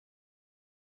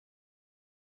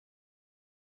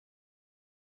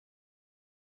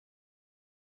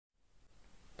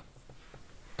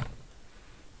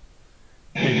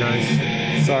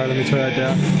Sorry, let me turn that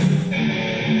down.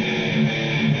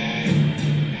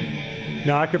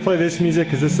 Now I could play this music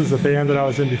because this is a band that I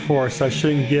was in before, so I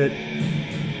shouldn't get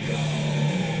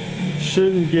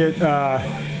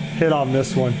hit on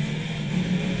this one.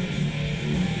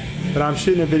 But I'm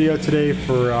shooting a video today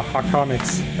for Hot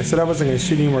Comics. I said I wasn't going to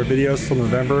shoot any more videos till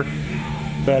November,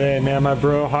 but hey man, my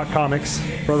bro Hot Comics,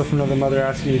 brother from another mother,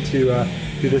 asked me to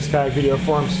do this tag video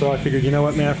for him, so I figured, you know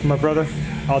what man, for my brother,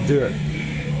 I'll do it.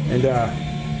 And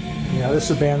yeah, this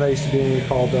is a band I used to be in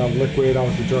called Liquid. I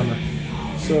was the drummer.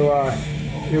 So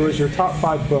it was your top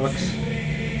 5 books.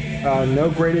 No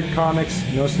graded comics,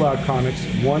 no slab comics,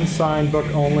 one signed book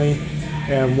only,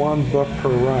 and one book per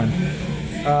run.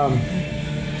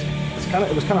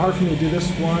 It was kind of hard for me to do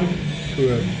this one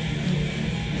to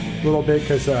a little bit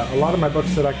because a lot of my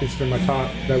books that I consider my top,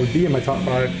 that would be in my top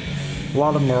 5, a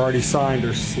lot of them are already signed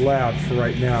or slabbed for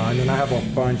right now, and then I have a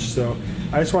bunch. So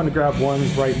I just wanted to grab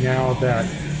ones right now that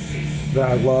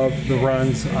I love the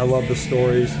runs, I love the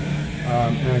stories,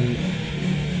 and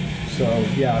so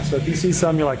yeah. So if you see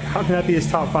some, you're like, how can that be his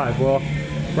top 5? Well,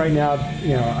 right now,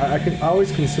 you know, I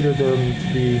always consider them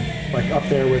to be like up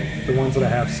there with the ones that I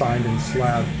have signed and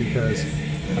slabbed, because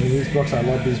I mean these books, I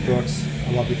love these books.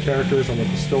 I love the characters, I love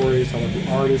the stories, I love the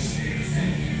artists.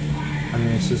 I mean,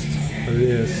 it's just what it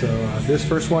is. So this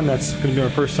first one, that's going to be our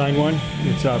first signed one.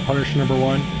 It's Punisher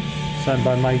 #1, signed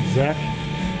by Mike Zeck.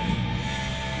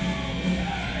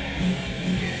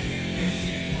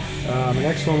 The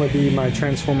next one would be my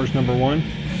Transformers #1.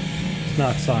 It's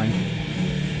not signed.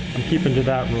 I'm keeping to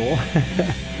that rule.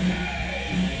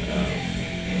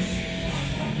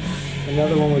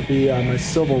 Another one would be my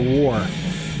Civil War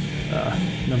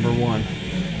 #1.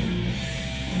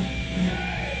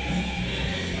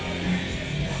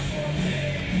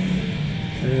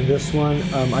 And then this one,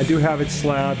 I do have it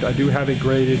slabbed, I do have it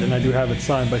graded, and I do have it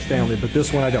signed by Stanley, but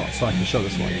this one I don't, so I can show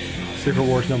this one. Secret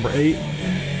Wars #8.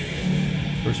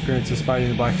 First appearance of Spidey in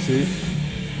the black suit.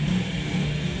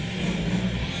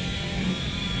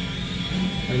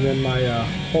 And then my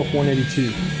Hulk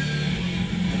 182.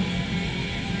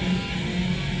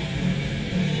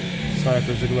 Sorry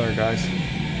for the glare, guys.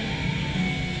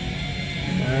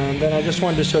 And then I just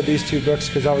wanted to show these 2 books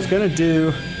because I was going to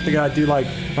do, I think I'd do like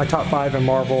my top 5 in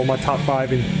Marvel, my top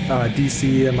 5 in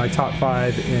DC, and my top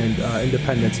 5 in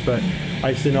Independence, but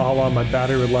I just didn't know how long my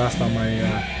battery would last on my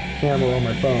camera on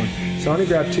my phone. So I'm going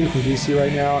to grab 2 from DC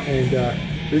right now, and the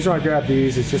reason why I grabbed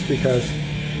these is just because,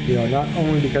 you know, not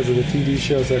only because of the TV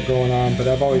shows that are going on, but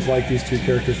I've always liked these 2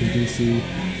 characters from DC,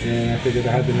 and I figured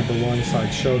I had the #1, so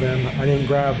I'd show them. I didn't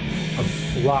grab a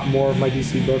lot more of my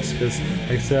DC books because,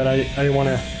 like I said, I didn't want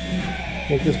to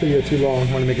make this video too long.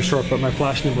 I want to make it short, but my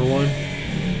Flash #1,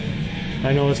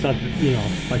 I know it's not, you know,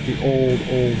 like the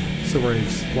old Silver Age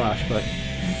Flash, but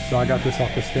so I got this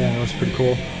off the stand. It was pretty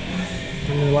cool.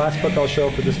 And then the last book I'll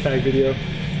show for this tag video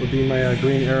would be my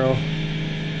Green Arrow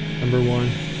 #1.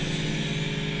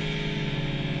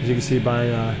 As you can see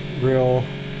by Real,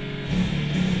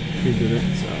 he did it,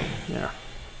 so yeah.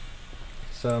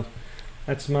 So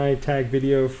that's my tag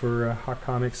video for Hot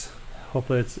Comics.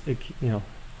 Hopefully it's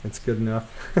good enough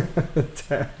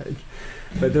tag.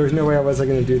 But there was no way I wasn't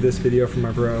going to do this video for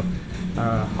my bro.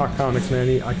 Hot Comics,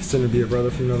 man, I consider him to be a brother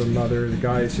from another mother. The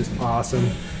guy is just awesome.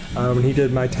 When he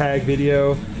did my tag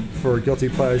video for Guilty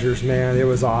Pleasures, man, it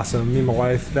was awesome. Me and my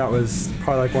wife, that was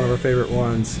probably like one of our favorite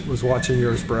ones, was watching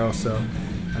yours, bro. So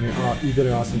I mean, you did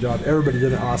an awesome job. Everybody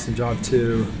did an awesome job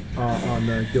too on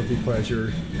the Guilty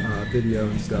Pleasure video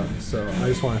and stuff. So I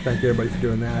just want to thank everybody for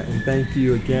doing that, and thank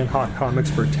you again, Hot Comics,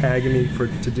 for tagging me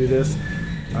to do this.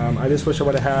 I just wish I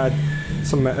would have had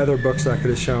some of my other books that I could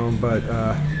have shown, but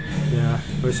yeah,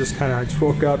 it was just kind of, I just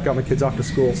woke up, got my kids off to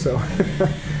school, so.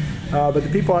 But the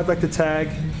people I'd like to tag,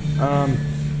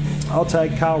 I'll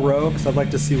tag Kyle Rowe because I'd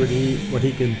like to see what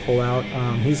he can pull out.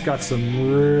 He's got some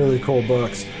really cool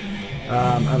books.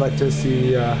 I'd like to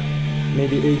see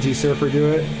maybe AG Surfer do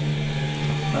it.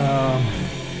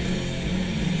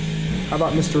 How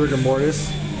about Mr. Rigor Mortis?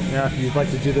 Yeah, if you'd like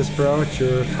to do this, bro, it's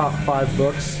your top 5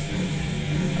 books.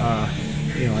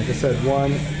 You know, like I said,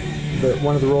 one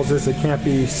of the rules is it can't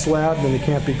be slabbed and it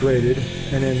can't be graded,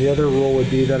 and then the other rule would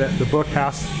be that the book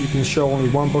you can show only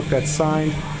one book that's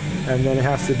signed, and then it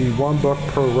has to be one book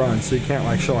per run, so you can't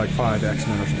like show like 5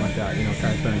 X-Men or something like that, you know,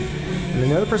 kind of thing. And then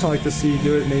the other person I'd like to see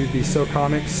do it maybe be So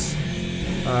Comics,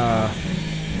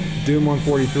 Doom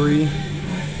 143,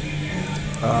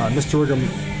 Mr. Rigor,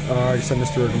 I already said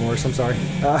Mr. Rigor Mortis, I'm sorry,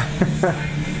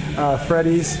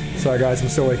 Freddy's, sorry guys, I'm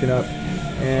still waking up,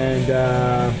 and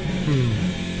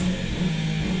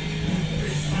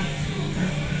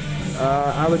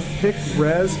I would pick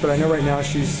Rez, but I know right now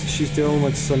she's dealing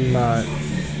with some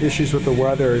issues with the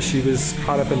weather. She was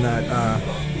caught up in that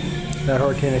that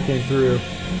hurricane that came through.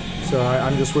 So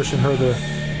I'm just wishing her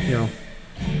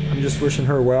I'm just wishing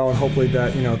her well, and hopefully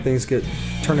that things get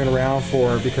turning around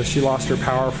for her, because she lost her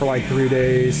power for like 3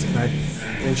 days,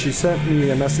 and she sent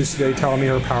me a message today telling me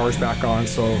her power's back on.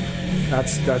 So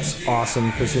that's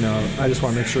awesome, because I just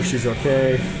want to make sure she's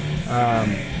okay.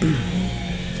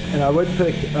 And I would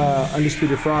pick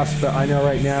Undisputed Frost, but I know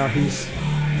right now he's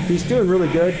doing really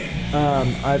good.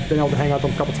 I've been able to hang out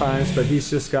with him a couple times, but he's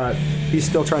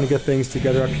still trying to get things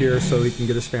together up here so he can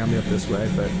get his family up this way.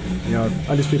 But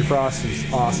Undisputed Frost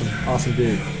is awesome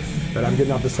dude. But I'm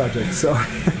getting off the subject. So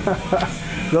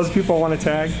those people I want to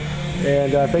tag,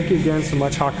 and thank you again so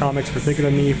much, Hawk Comics, for thinking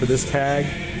of me for this tag.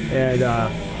 And I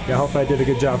hope I did a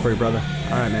good job for you, brother.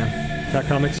 All right, man. Cat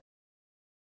Comics.